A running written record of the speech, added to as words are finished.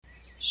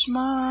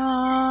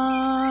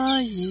Shema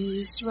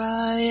Yisrael,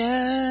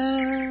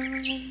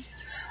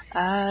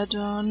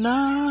 Adonai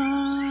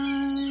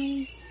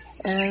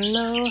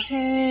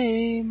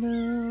Eloheinu,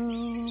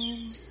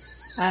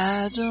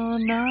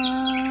 Adonai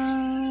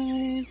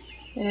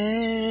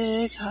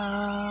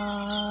Echad,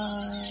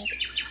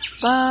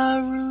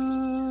 Baruch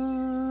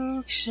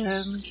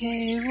Shem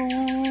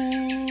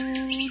Kevod,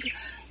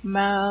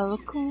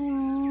 Malkuto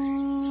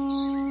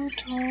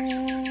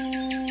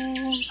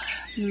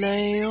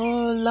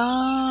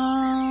Leolam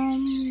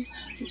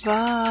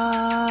Vaed.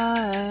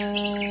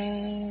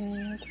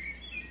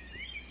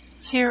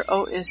 Hear,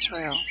 O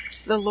Israel,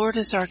 the Lord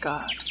is our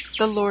God,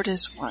 the Lord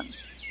is one.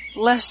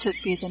 Blessed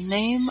be the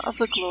name of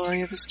the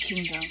glory of his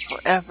kingdom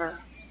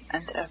forever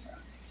and ever.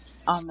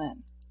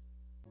 Amen.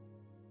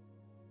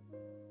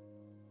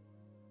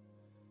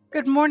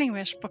 Good morning,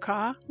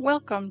 Mishpachah.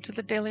 Welcome to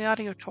the Daily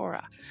Audio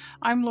Torah.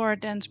 I'm Laura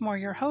Densmore,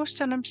 your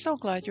host, and I'm so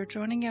glad you're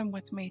joining in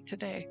with me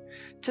today.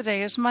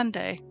 Today is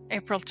Monday,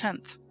 April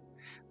 10th.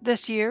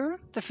 This year,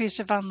 the Feast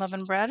of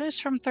Unleavened Bread is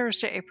from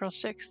Thursday, April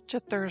 6th to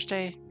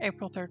Thursday,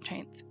 April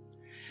 13th.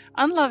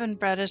 Unleavened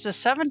bread is a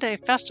 7-day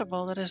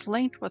festival that is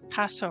linked with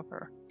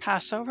Passover.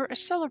 Passover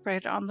is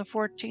celebrated on the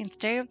 14th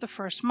day of the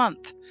first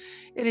month.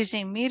 It is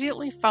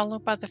immediately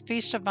followed by the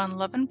Feast of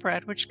Unleavened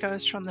Bread, which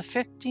goes from the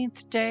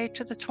 15th day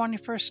to the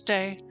 21st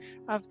day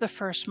of the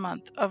first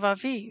month of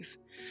Aviv.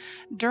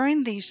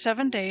 During these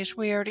 7 days,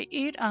 we are to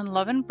eat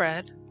unleavened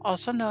bread,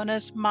 also known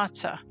as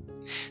matzah.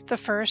 The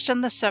first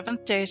and the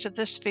 7th days of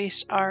this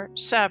feast are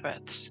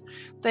Sabbaths.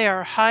 They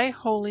are high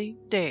holy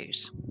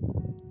days.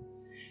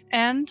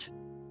 And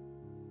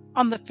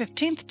on the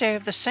 15th day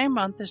of the same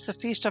month is the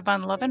Feast of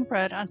Unleavened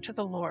Bread unto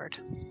the Lord.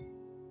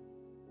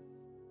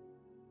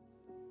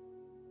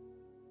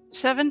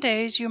 7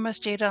 days you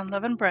must eat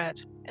unleavened bread.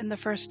 In the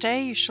first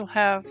day you shall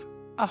have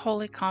a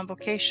holy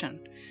convocation.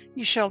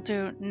 You shall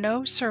do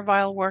no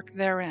servile work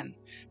therein,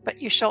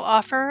 but you shall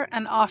offer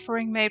an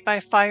offering made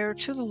by fire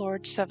to the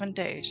Lord 7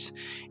 days.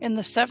 In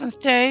the 7th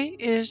day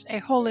is a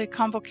holy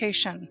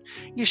convocation.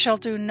 You shall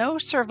do no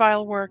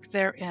servile work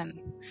therein.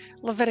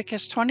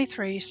 Leviticus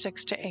 23,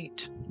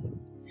 6-8.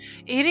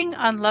 Eating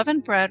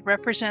unleavened bread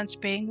represents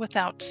being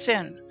without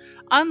sin.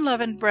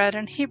 Unleavened bread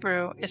in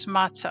Hebrew is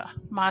matzah.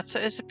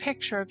 Matzah is a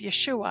picture of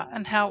Yeshua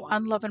and how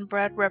unleavened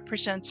bread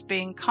represents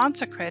being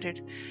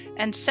consecrated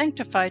and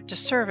sanctified to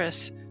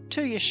service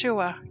to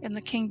Yeshua in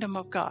the kingdom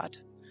of God.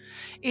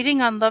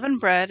 Eating unleavened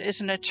bread is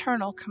an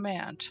eternal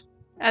command,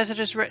 as it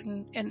is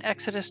written in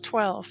Exodus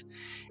 12,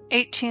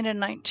 18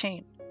 and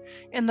 19.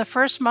 In the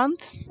first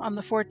month, on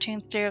the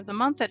 14th day of the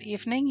month at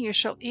evening, you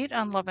shall eat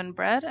unleavened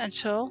bread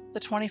until the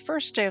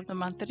 21st day of the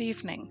month at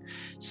evening.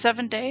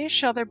 7 days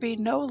shall there be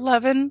no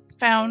leaven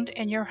found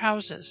in your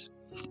houses.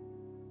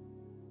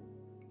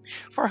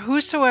 For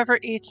whosoever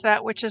eats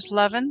that which is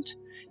leavened,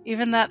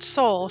 even that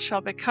soul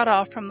shall be cut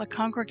off from the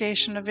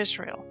congregation of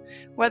Israel,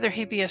 whether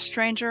he be a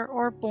stranger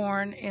or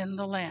born in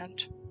the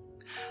land.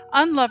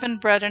 Unleavened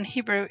bread in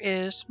Hebrew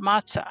is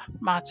matzah.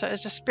 Matzah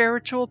is a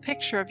spiritual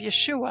picture of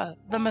Yeshua,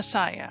 the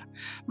Messiah.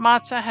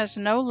 Matzah has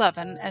no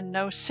leaven and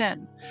no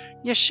sin.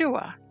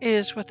 Yeshua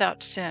is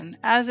without sin,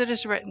 as it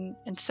is written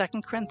in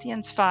 2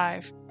 Corinthians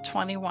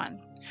 5:21.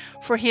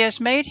 For he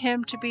has made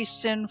him to be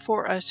sin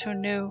for us who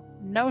knew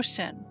no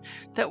sin,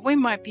 that we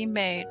might be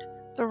made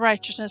the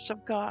righteousness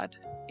of God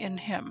in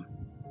him.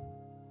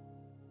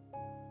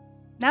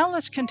 Now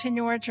let's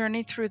continue our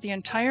journey through the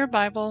entire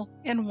Bible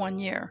in 1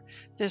 year.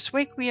 This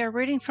week we are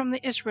reading from the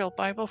Israel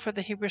Bible for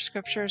the Hebrew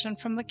Scriptures and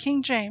from the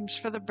King James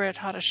for the Brit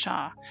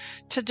Hadashah.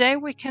 Today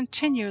we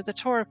continue the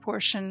Torah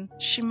portion,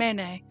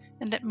 Shemini,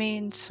 and it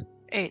means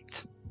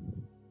 8th.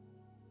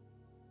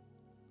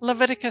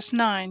 Leviticus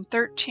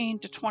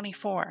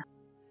 9:13-24.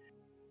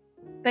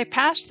 They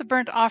passed the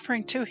burnt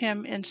offering to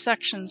him in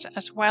sections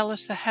as well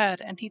as the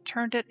head, and he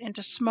turned it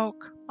into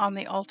smoke on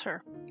the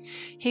altar.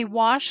 He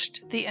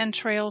washed the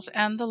entrails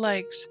and the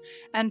legs,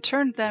 and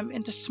turned them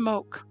into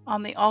smoke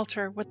on the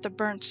altar with the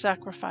burnt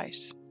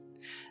sacrifice.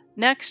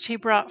 Next he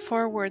brought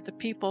forward the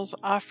people's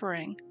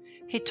offering.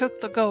 He took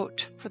the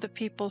goat for the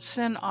people's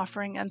sin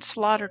offering and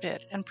slaughtered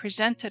it, and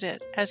presented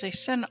it as a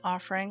sin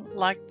offering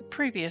like the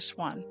previous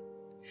one.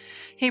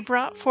 He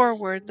brought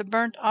forward the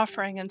burnt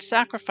offering and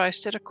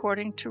sacrificed it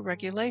according to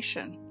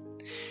regulation.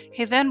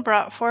 He then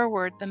brought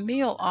forward the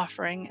meal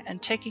offering, and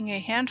taking a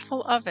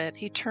handful of it,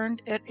 he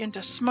turned it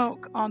into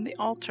smoke on the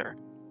altar,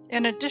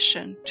 in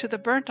addition to the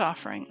burnt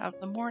offering of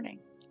the morning.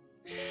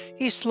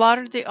 He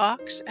slaughtered the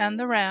ox and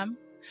the ram,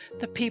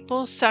 the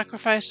people's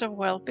sacrifice of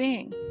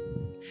well-being.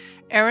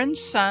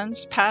 Aaron's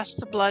sons passed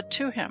the blood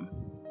to him,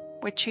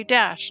 which he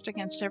dashed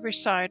against every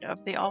side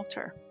of the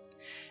altar,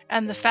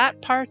 and the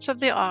fat parts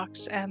of the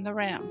ox and the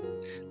ram,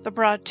 the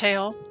broad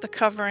tail, the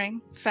covering,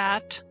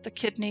 fat, the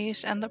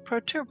kidneys, and the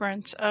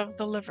protuberance of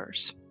the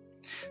livers.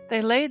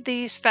 They laid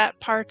these fat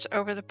parts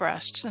over the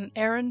breasts, and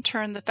Aaron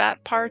turned the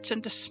fat parts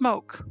into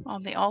smoke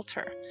on the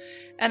altar,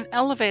 and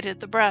elevated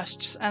the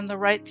breasts and the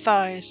right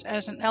thighs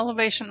as an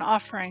elevation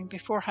offering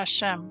before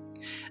Hashem,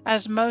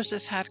 as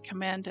Moses had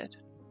commanded.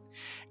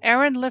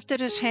 Aaron lifted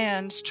his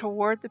hands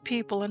toward the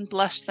people and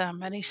blessed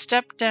them, and he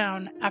stepped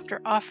down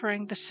after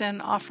offering the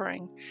sin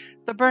offering,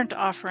 the burnt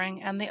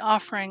offering, and the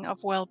offering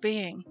of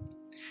well-being.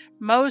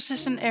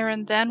 Moses and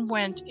Aaron then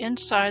went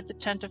inside the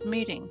tent of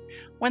meeting.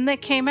 When they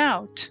came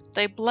out,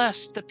 they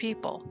blessed the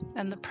people,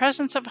 and the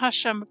presence of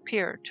Hashem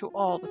appeared to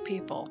all the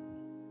people.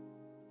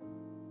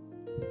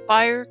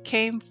 Fire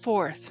came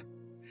forth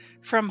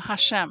from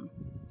Hashem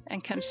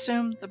and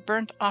consumed the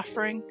burnt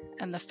offering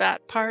and the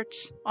fat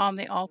parts on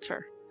the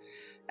altar.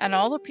 And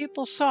all the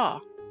people saw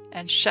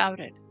and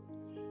shouted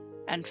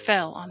and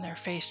fell on their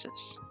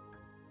faces.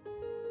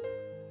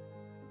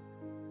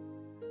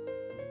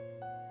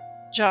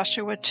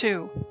 Joshua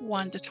 2,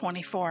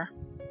 1-24.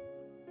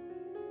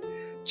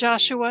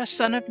 Joshua,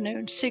 son of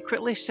Nun,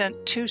 secretly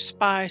sent 2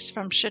 spies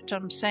from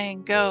Shittim,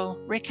 saying, "Go,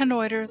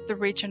 reconnoiter the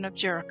region of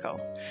Jericho."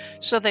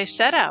 So they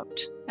set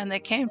out, and they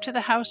came to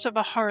the house of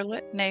a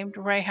harlot named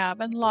Rahab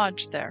and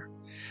lodged there.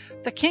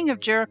 The king of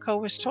Jericho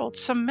was told,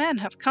 "Some men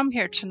have come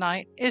here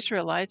tonight,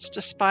 Israelites,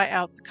 to spy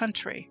out the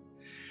country."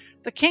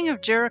 The king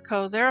of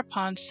Jericho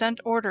thereupon sent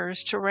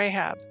orders to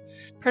Rahab,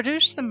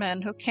 "Produce the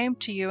men who came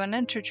to you and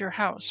entered your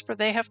house, for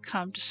they have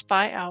come to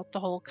spy out the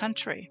whole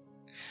country."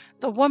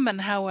 The woman,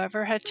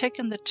 however, had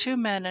taken the 2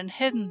 men and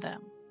hidden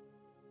them.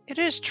 "It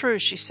is true,"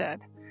 she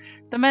said,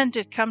 "the men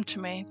did come to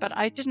me, but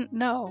I didn't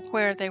know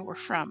where they were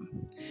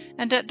from.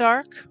 And at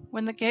dark,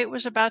 when the gate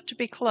was about to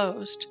be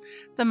closed,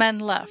 the men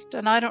left,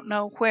 and I don't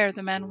know where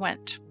the men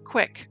went.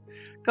 Quick,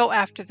 go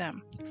after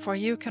them, for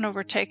you can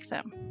overtake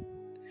them."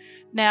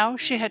 Now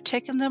she had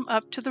taken them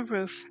up to the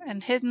roof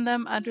and hidden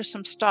them under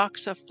some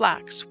stalks of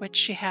flax which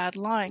she had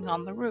lying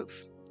on the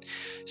roof.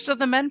 So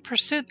the men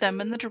pursued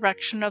them in the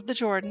direction of the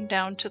Jordan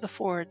down to the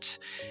fords,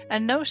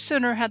 and no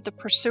sooner had the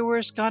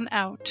pursuers gone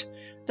out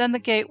than the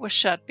gate was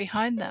shut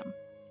behind them.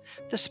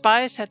 The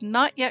spies had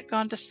not yet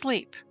gone to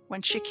sleep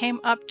when she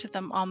came up to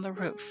them on the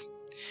roof.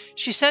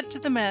 She said to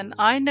the men,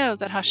 "I know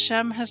that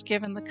Hashem has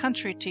given the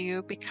country to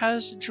you,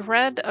 because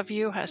dread of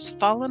you has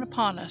fallen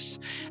upon us,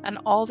 and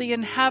all the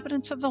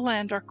inhabitants of the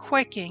land are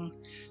quaking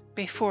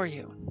before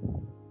you.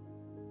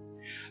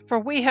 For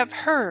we have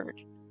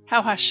heard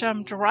how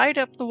Hashem dried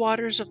up the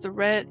waters of the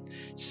Red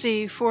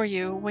Sea for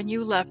you when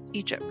you left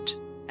Egypt,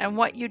 and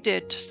what you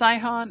did to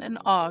Sihon and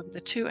Og,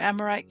 the 2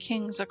 Amorite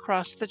kings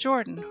across the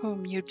Jordan,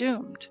 whom you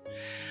doomed.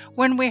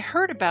 When we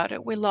heard about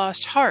it, we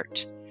lost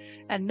heart,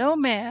 and no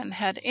man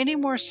had any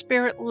more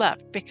spirit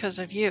left because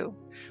of you.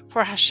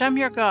 For Hashem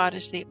your God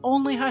is the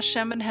only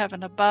Hashem in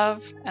heaven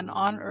above and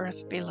on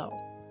earth below.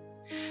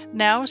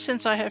 Now,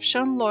 since I have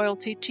shown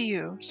loyalty to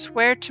you,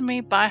 swear to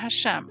me by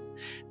Hashem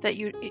that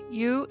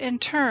you in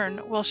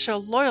turn will show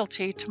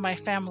loyalty to my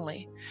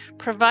family.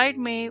 Provide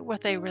me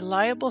with a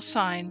reliable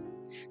sign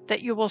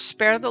that you will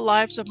spare the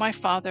lives of my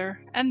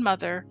father and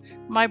mother,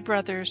 my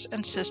brothers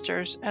and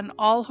sisters, and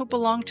all who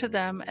belong to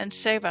them, and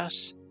save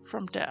us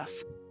from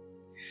death."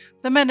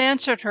 The men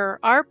answered her,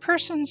 "Our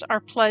persons are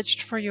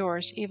pledged for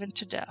yours, even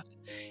to death.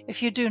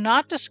 If you do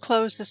not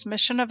disclose this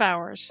mission of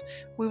ours,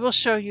 we will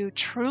show you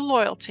true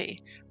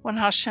loyalty when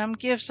Hashem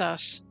gives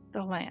us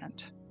the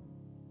land."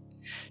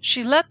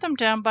 She let them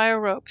down by a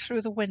rope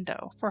through the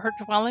window, for her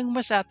dwelling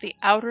was at the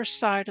outer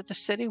side of the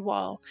city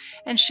wall,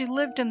 and she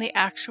lived in the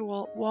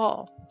actual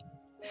wall.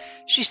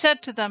 She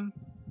said to them,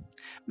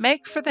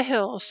 "Make for the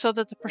hills so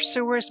that the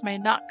pursuers may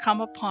not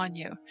come upon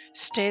you.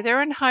 Stay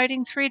there in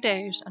hiding 3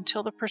 days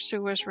until the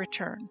pursuers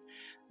return.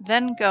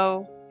 Then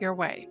go your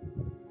way."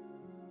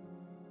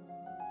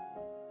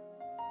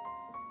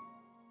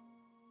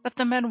 But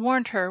the men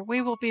warned her,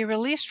 "We will be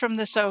released from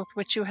this oath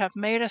which you have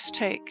made us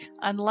take,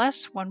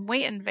 unless when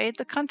we invade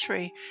the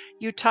country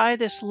you tie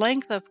this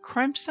length of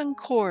crimson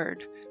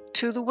cord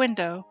to the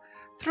window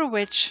through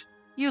which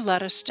you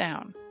let us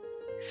down.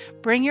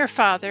 Bring your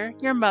father,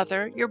 your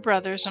mother, your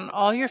brothers, and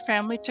all your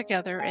family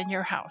together in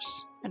your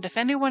house. And if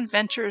anyone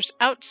ventures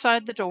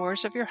outside the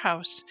doors of your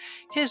house,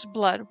 his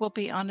blood will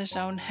be on his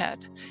own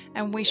head,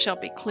 and we shall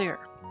be clear.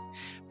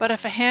 But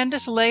if a hand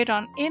is laid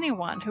on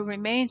anyone who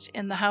remains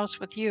in the house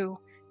with you,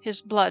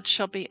 his blood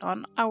shall be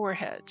on our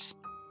heads.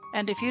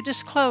 And if you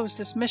disclose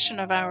this mission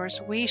of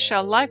ours, we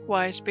shall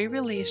likewise be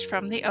released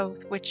from the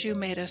oath which you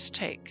made us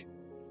take."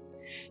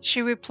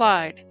 She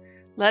replied,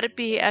 "Let it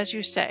be as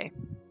you say."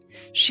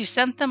 She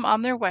sent them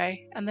on their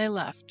way, and they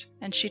left,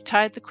 and she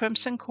tied the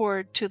crimson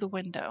cord to the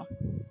window.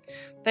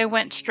 They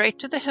went straight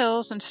to the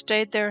hills and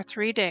stayed there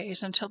 3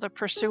 days until the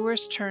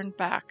pursuers turned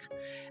back.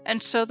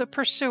 And so the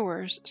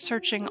pursuers,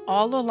 searching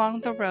all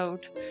along the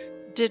road,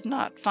 did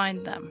not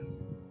find them.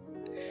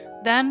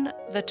 Then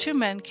the 2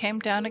 men came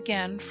down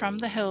again from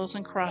the hills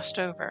and crossed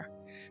over.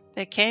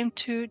 They came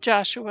to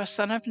Joshua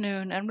son of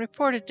Nun and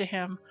reported to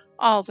him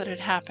all that had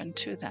happened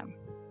to them.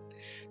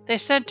 They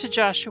said to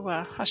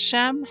Joshua,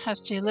 "Hashem has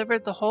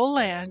delivered the whole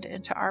land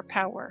into our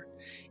power.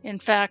 In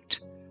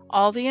fact,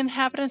 all the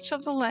inhabitants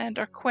of the land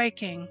are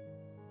quaking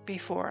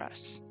before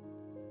us."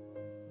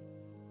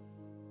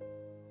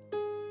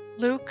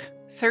 Luke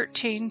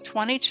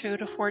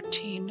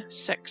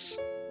 13:22-14:6.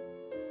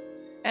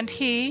 And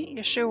he,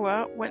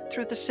 Yeshua, went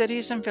through the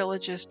cities and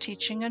villages,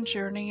 teaching and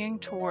journeying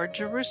toward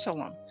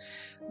Jerusalem.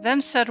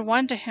 Then said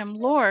one to him,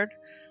 Lord,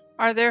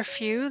 are there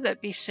few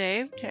that be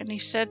saved? And he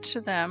said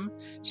to them,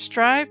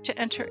 Strive to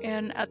enter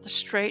in at the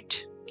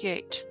strait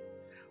gate.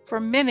 For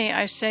many,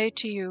 I say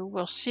to you,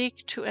 will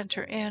seek to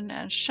enter in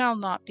and shall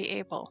not be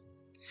able.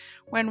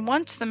 When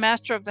once the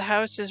master of the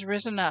house is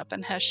risen up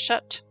and has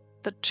shut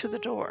to the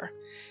door,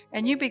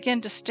 and you begin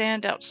to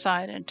stand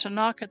outside and to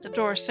knock at the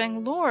door,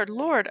 saying, Lord,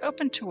 Lord,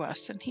 open to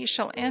us, and he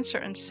shall answer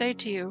and say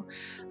to you,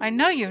 I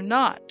know you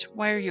not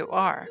where you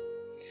are.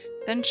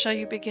 Then shall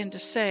you begin to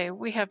say,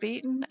 We have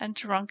eaten and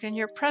drunk in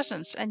your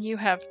presence, and you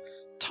have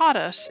taught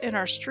us in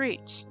our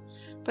streets.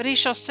 But he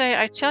shall say,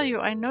 I tell you,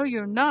 I know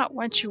you not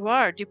whence you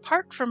are.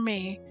 Depart from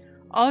me,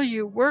 all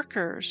you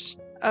workers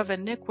of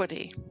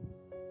iniquity.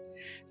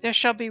 There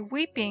shall be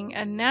weeping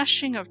and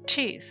gnashing of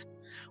teeth,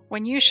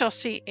 when you shall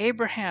see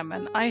Abraham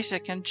and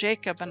Isaac and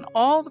Jacob and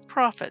all the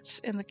prophets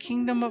in the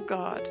kingdom of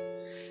God,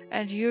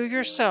 and you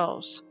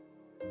yourselves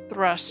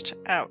thrust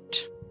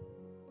out.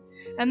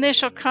 And they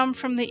shall come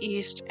from the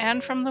east,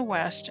 and from the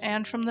west,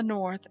 and from the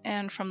north,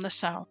 and from the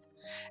south,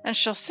 and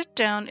shall sit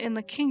down in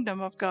the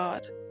kingdom of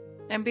God.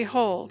 And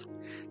behold,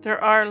 there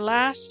are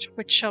last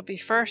which shall be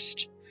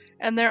first,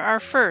 and there are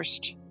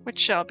first which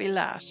shall be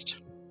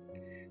last.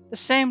 The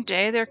same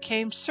day there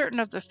came certain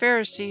of the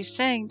Pharisees,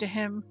 saying to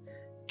him,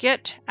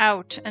 Get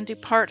out and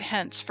depart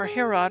hence, for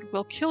Herod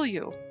will kill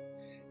you.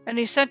 And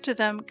he said to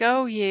them,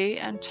 Go ye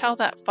and tell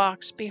that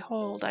fox,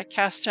 Behold, I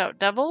cast out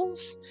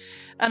devils,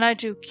 and I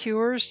do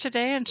cures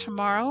today and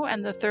tomorrow,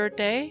 and the third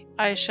day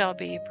I shall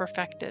be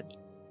perfected.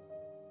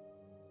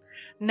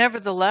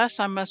 Nevertheless,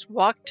 I must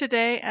walk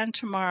today and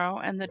tomorrow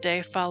and the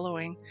day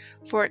following,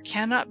 for it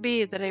cannot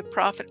be that a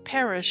prophet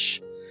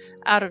perish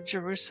out of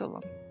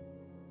Jerusalem.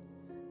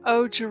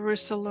 O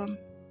Jerusalem,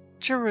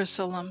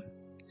 Jerusalem,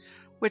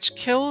 which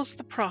kills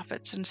the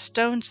prophets and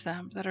stones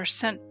them that are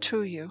sent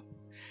to you,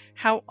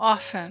 how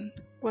often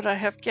would I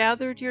have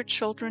gathered your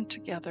children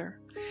together,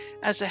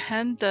 as a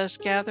hen does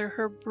gather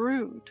her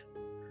brood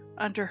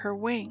under her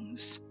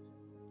wings,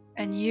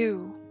 and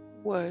you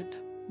would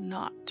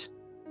not.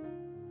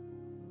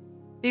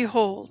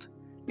 Behold,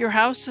 your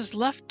house is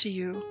left to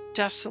you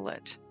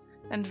desolate,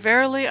 and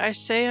verily I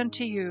say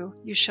unto you,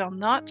 you shall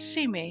not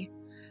see me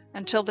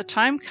until the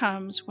time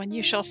comes when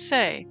you shall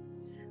say,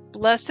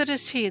 Blessed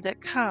is he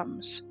that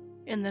comes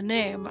in the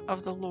name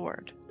of the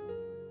Lord.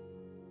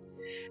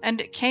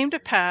 And it came to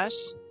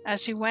pass,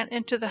 as he went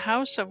into the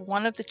house of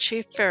one of the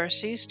chief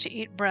Pharisees to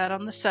eat bread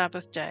on the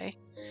Sabbath day,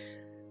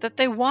 that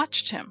they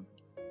watched him.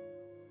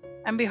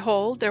 And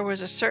behold, there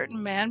was a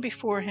certain man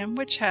before him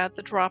which had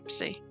the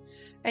dropsy.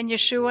 And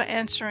Yeshua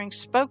answering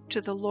spoke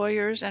to the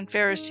lawyers and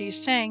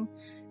Pharisees, saying,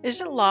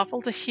 Is it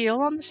lawful to heal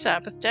on the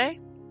Sabbath day?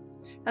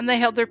 And they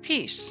held their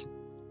peace.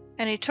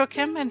 And he took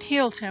him and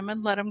healed him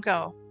and let him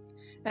go.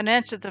 And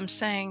answered them,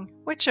 saying,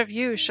 Which of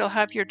you shall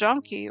have your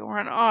donkey or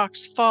an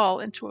ox fall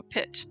into a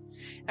pit,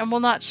 and will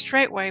not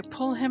straightway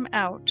pull him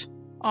out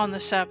on the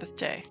Sabbath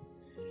day?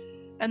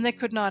 And they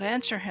could not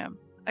answer him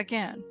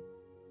again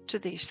to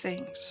these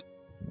things.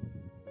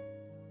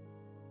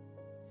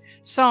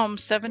 Psalm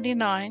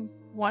 79,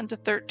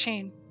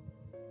 1-13.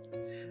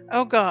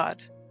 O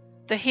God,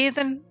 the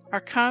heathen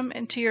are come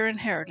into your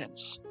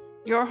inheritance.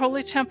 Your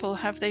holy temple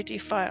have they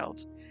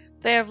defiled.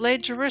 They have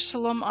laid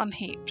Jerusalem on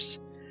heaps.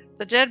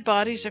 The dead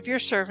bodies of your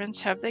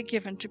servants have they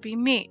given to be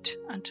meat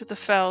unto the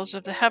fowls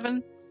of the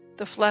heaven,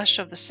 the flesh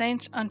of the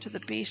saints unto the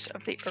beasts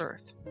of the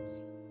earth.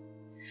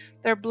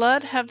 Their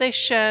blood have they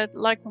shed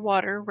like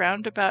water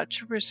round about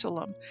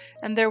Jerusalem,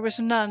 and there was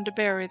none to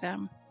bury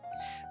them.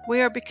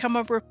 We are become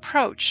a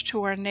reproach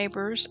to our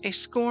neighbors, a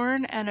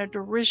scorn and a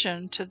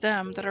derision to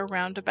them that are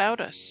round about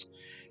us.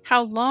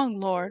 How long,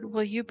 Lord,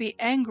 will you be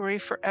angry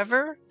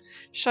forever?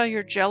 Shall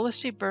your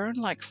jealousy burn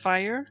like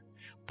fire?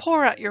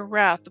 Pour out your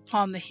wrath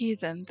upon the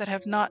heathen that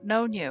have not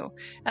known you,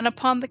 and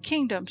upon the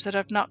kingdoms that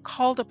have not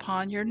called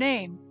upon your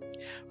name.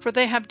 For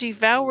they have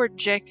devoured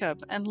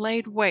Jacob and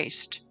laid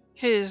waste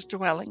his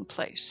dwelling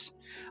place.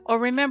 O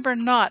remember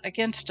not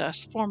against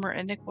us former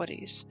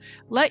iniquities.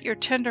 Let your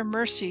tender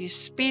mercies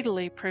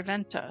speedily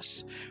prevent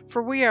us,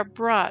 for we are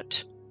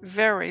brought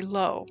very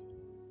low.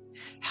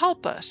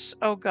 Help us,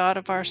 O God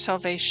of our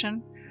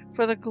salvation,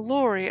 for the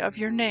glory of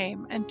your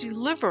name, and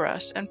deliver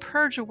us and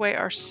purge away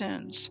our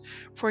sins,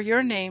 for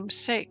your name's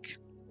sake.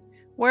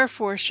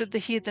 Wherefore should the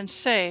heathen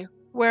say,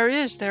 Where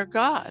is their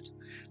God?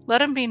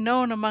 Let him be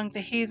known among the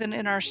heathen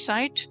in our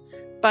sight,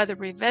 by the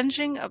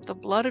revenging of the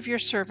blood of your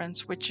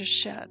servants which is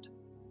shed.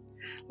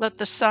 Let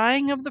the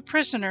sighing of the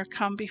prisoner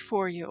come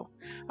before you.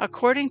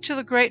 According to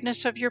the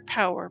greatness of your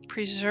power,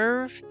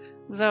 preserve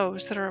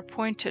those that are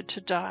appointed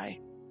to die.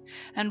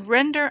 And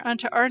render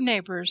unto our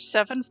neighbors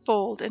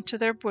sevenfold into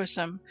their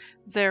bosom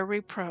their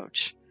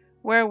reproach,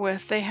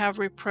 wherewith they have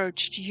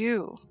reproached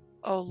you,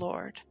 O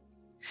Lord.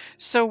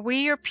 So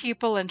we, your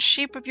people and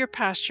sheep of your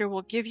pasture,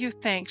 will give you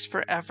thanks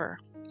forever.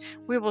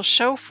 We will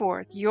show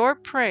forth your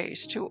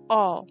praise to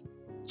all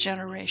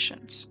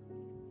generations.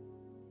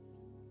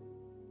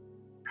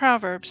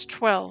 Proverbs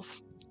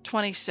 12,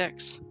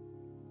 26.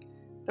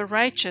 The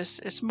righteous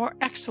is more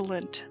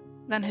excellent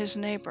than his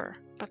neighbor,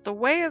 but the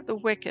way of the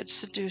wicked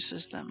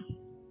seduces them.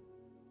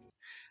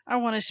 I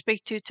want to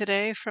speak to you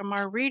today from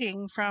our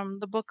reading from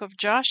the book of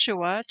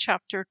Joshua,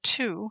 chapter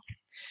 2.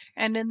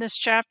 And in this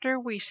chapter,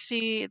 we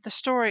see the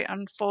story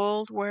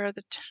unfold where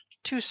the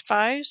two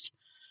spies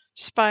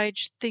spied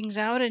things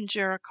out in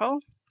Jericho,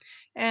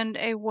 and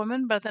a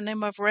woman by the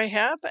name of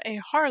Rahab, a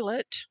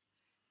harlot,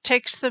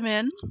 takes them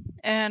in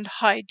and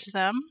hides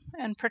them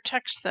and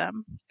protects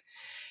them.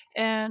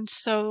 And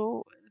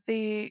so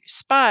the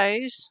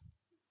spies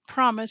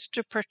promise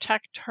to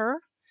protect her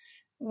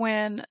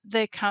when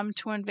they come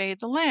to invade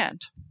the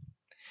land.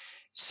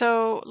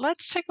 So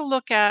let's take a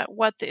look at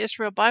what the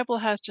Israel Bible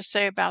has to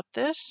say about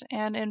this.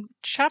 And in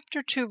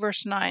chapter 2,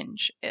 verse 9,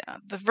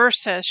 the verse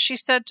says, "She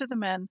said to the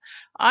men,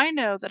 'I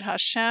know that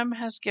Hashem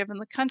has given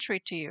the country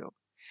to you,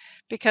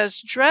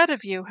 because dread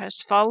of you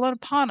has fallen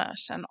upon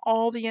us, and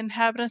all the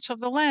inhabitants of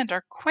the land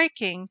are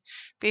quaking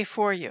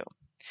before you.'"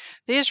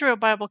 The Israel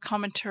Bible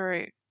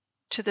commentary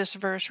to this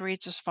verse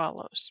reads as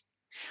follows.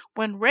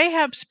 When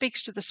Rahab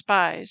speaks to the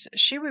spies,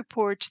 she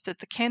reports that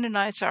the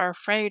Canaanites are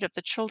afraid of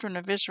the children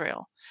of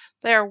Israel.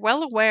 They are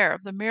well aware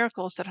of the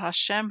miracles that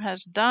Hashem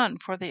has done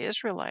for the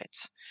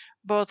Israelites,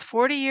 both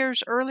 40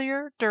 years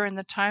earlier during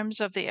the times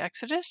of the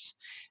Exodus,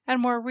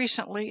 and more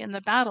recently in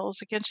the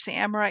battles against the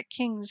Amorite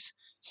kings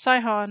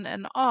Sihon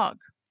and Og.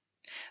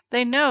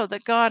 They know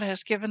that God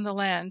has given the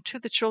land to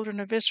the children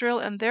of Israel,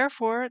 and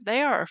therefore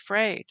they are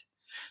afraid.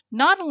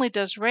 Not only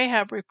does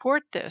Rahab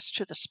report this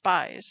to the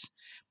spies,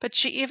 but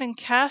she even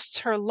casts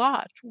her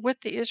lot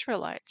with the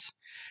Israelites.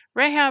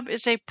 Rahab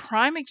is a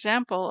prime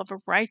example of a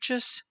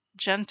righteous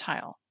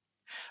Gentile.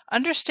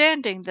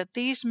 Understanding that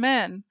these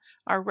men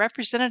are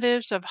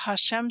representatives of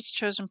Hashem's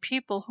chosen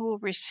people who will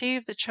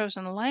receive the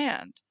chosen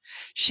land,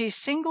 she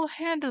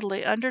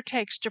single-handedly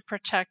undertakes to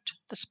protect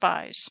the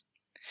spies.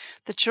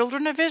 The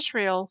children of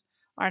Israel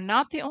are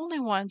not the only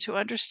ones who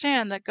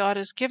understand that God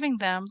is giving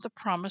them the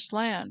promised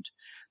land.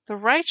 The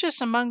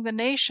righteous among the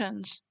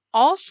nations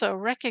also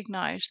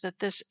recognize that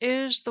this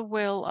is the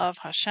will of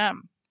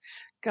Hashem.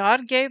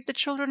 God gave the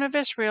children of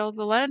Israel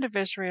the land of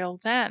Israel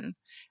then,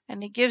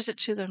 and He gives it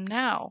to them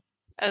now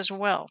as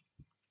well.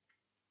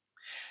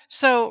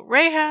 So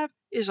Rahab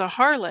is a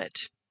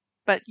harlot,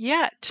 but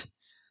yet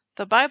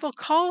the Bible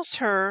calls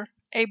her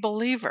a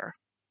believer,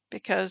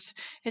 because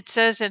it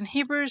says in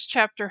Hebrews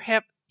chapter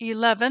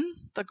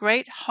 11, the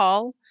great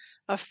hall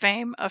of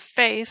fame of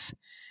faith,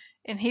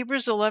 in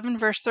Hebrews 11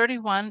 verse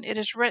 31, it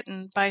is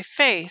written, "By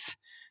faith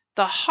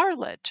the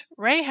harlot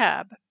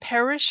Rahab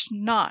perished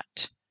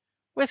not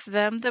with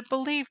them that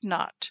believed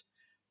not,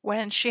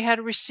 when she had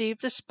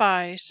received the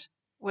spies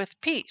with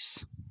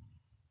peace."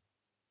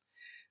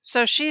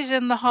 So she's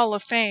in the hall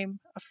of fame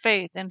of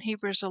faith in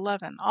Hebrews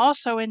 11.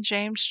 Also in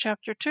James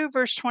chapter 2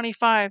 verse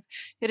 25,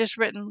 it is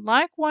written,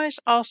 "Likewise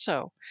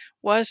also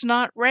was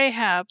not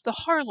Rahab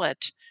the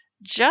harlot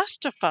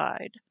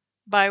justified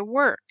by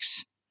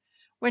works,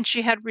 when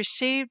she had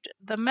received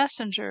the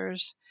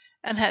messengers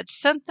and had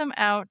sent them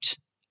out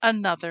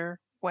another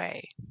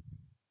way."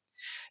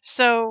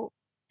 So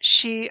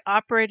she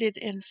operated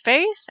in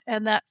faith,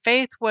 and that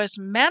faith was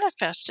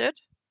manifested,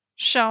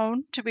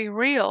 shown to be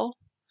real,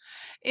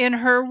 in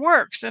her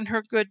works and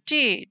her good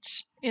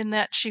deeds, in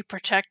that she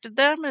protected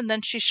them, and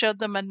then she showed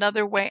them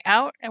another way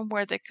out and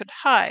where they could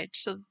hide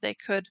so that they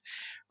could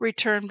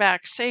return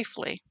back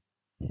safely.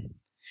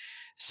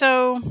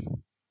 So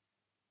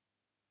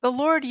the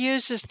Lord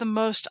uses the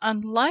most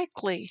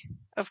unlikely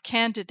of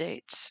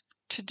candidates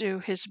to do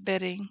His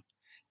bidding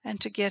and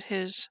to get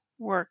His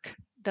work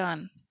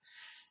done.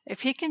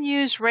 If He can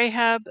use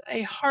Rahab,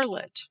 a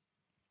harlot,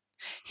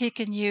 He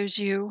can use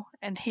you,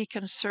 and He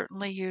can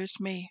certainly use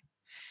me.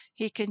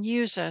 He can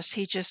use us.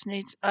 He just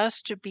needs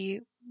us to be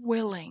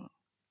willing.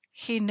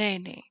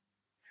 Hineni.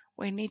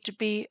 We need to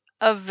be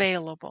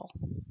available.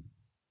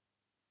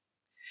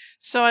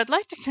 So I'd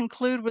like to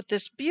conclude with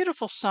this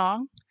beautiful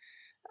song.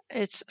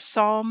 It's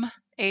Psalm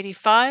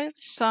 85,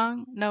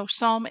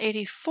 Psalm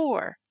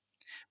 84.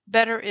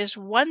 "Better is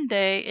one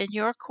day in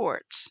your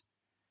courts."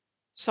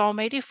 Psalm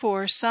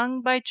 84,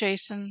 sung by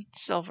Jason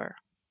Silver.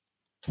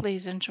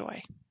 Please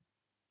enjoy.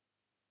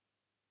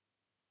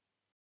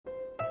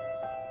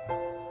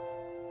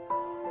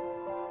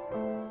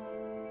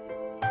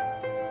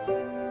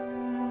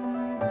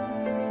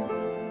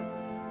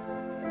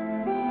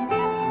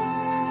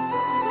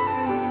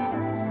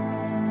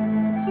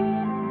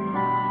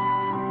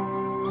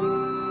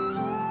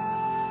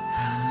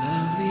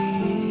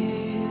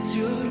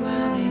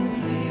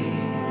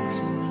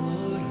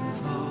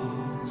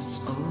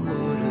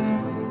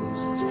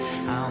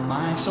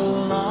 My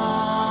soul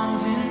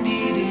longs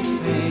indeed it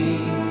fails.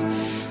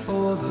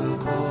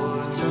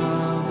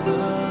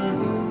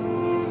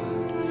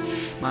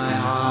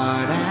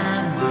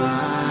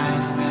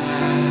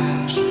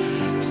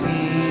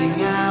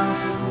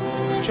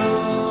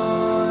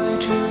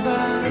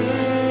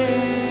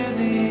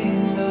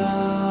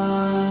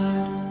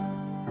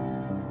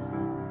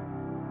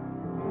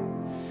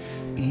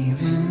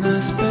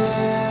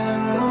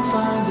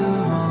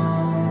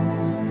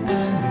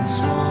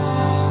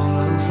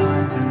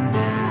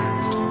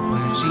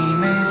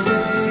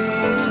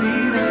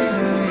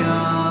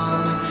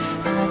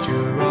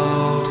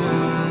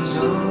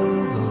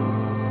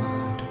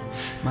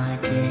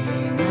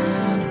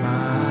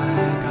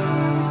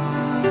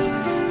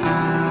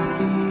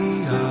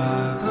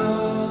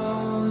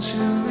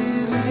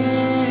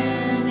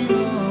 within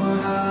your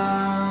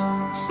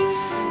house.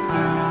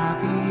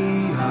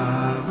 Happy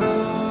are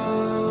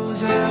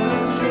those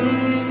ever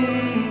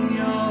singing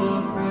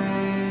your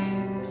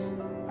praise.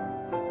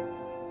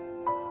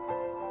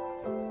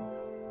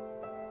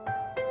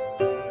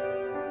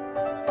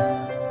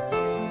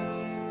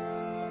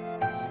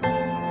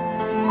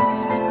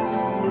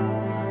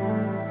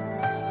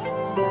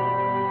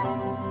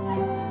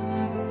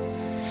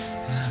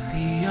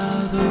 Happy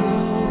are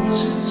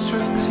those whose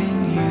strength's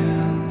in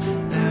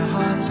you, their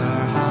hearts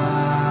are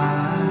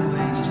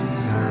highways to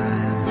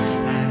Zion.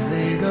 As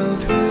they go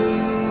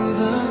through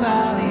the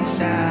valley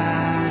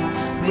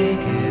side, make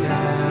it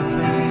a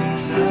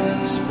place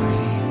of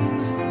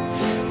springs.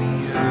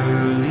 The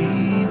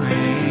early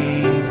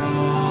rain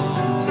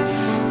falls,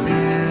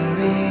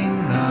 filling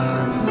the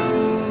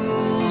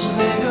pools.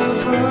 They go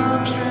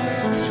from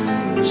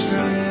strength to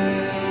strength.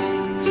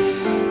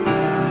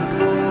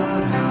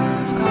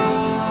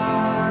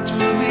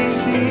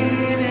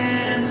 Seen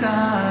in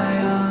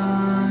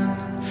Zion,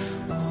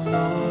 O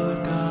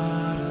Lord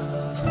God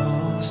of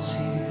hosts,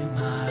 hear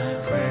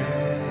my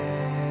prayer.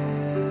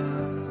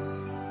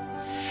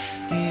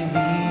 Give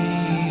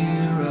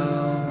ear,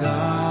 O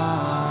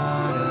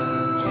God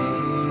of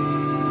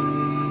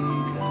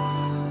Jacob.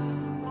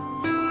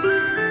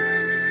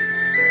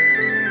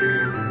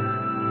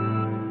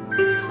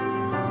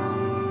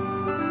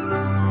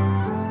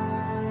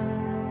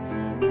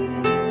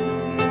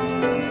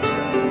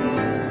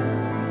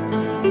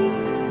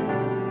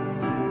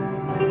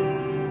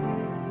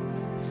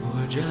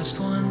 For just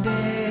one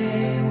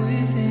day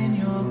within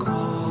your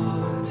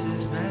courts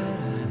is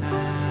better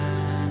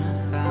than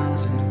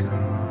 1,000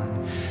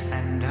 gone,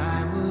 and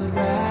I would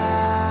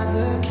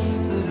rather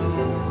keep the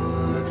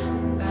door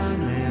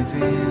than live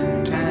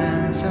in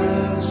tents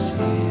of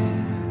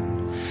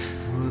sin.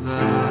 For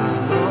the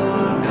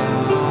Lord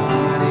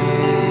God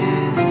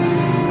is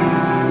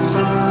my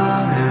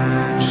sun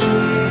and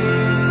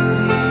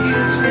shield. He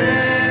is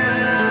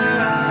favor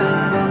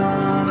and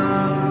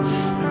honor.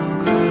 No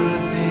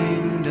good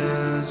thing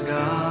does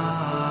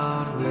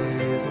God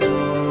withhold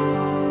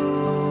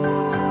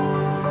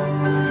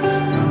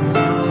from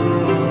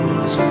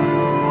those who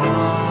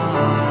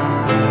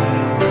walk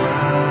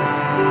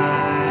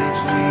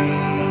uprightly.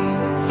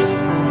 O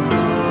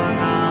Lord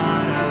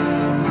God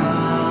of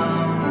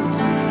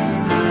hosts,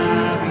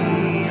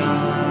 happy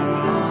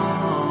are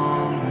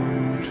all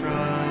who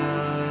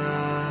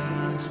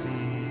trust in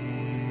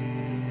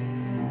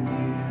you.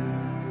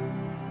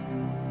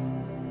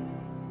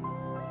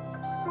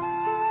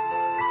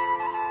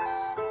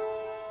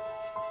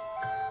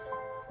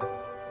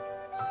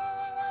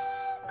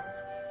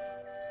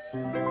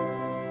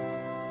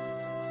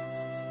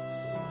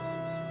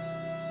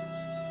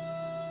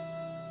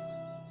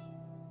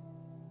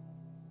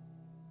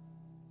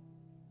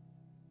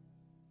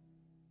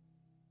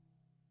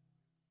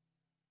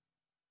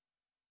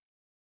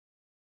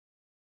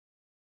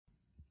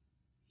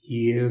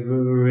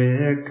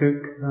 Yivrekka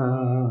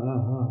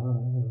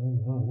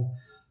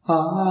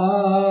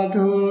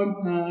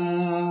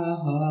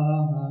Adonai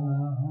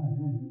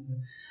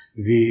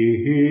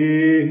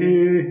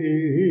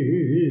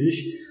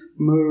Vish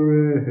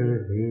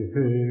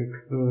Mareka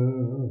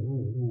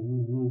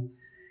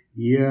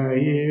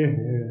Yair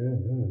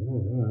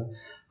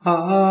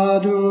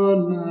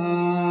Adonai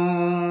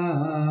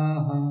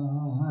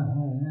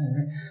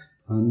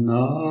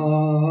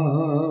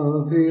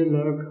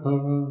Panavilaka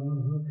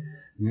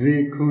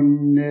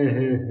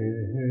Vikuneka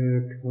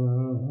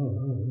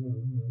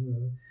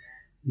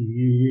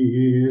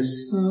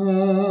Isa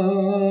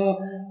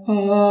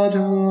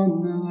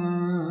Adonai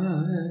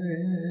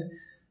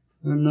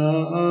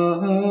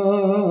Panav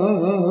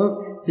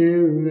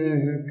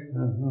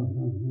Ileka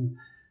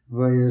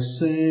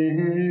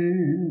Vayasem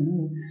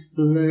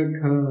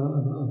Leka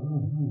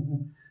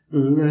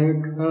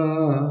Leka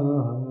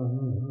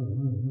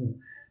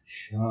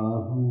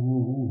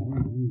Shalom.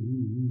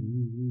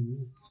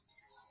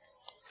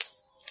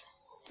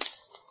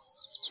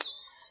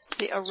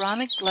 The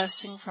Aaronic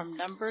blessing from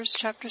Numbers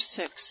chapter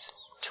 6,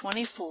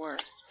 24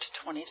 to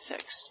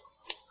 26.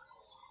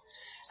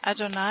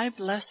 Adonai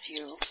bless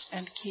you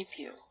and keep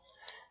you.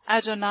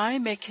 Adonai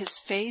make his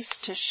face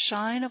to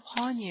shine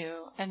upon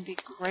you and be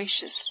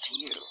gracious to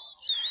you.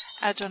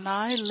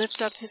 Adonai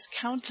lift up his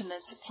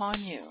countenance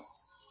upon you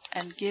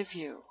and give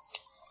you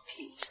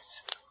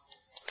peace.